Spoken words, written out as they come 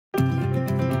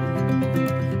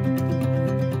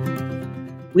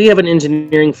We have an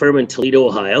engineering firm in Toledo,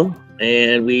 Ohio,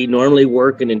 and we normally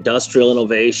work in industrial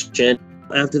innovation.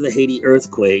 After the Haiti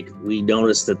earthquake, we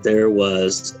noticed that there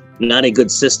was not a good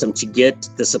system to get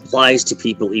the supplies to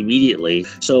people immediately.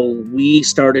 So we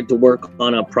started to work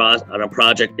on a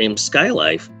project named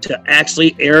Skylife to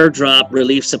actually airdrop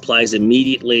relief supplies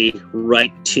immediately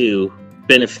right to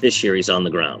beneficiaries on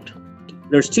the ground.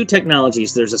 There's two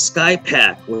technologies. There's a Sky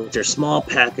Pack, which are small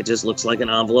packages, looks like an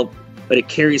envelope, but it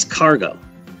carries cargo.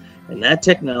 And that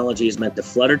technology is meant to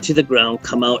flutter to the ground,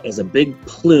 come out as a big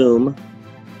plume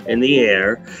in the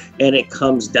air, and it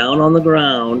comes down on the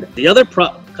ground. The other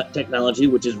technology,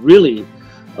 which is really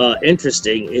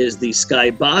interesting, is the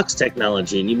Skybox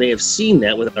technology. And you may have seen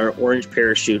that with our orange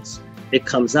parachutes. It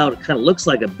comes out, it kind of looks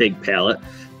like a big pallet,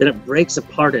 then it breaks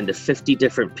apart into 50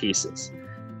 different pieces.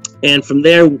 And from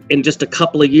there, in just a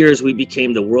couple of years, we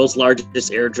became the world's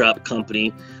largest airdrop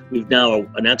company. We've now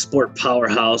an export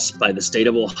powerhouse by the state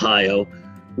of Ohio.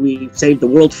 We saved the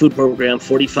World Food Program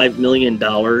 $45 million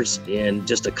in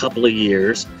just a couple of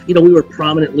years. You know, we were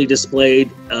prominently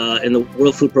displayed in the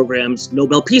World Food Program's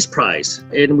Nobel Peace Prize,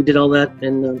 and we did all that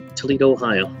in Toledo,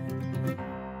 Ohio.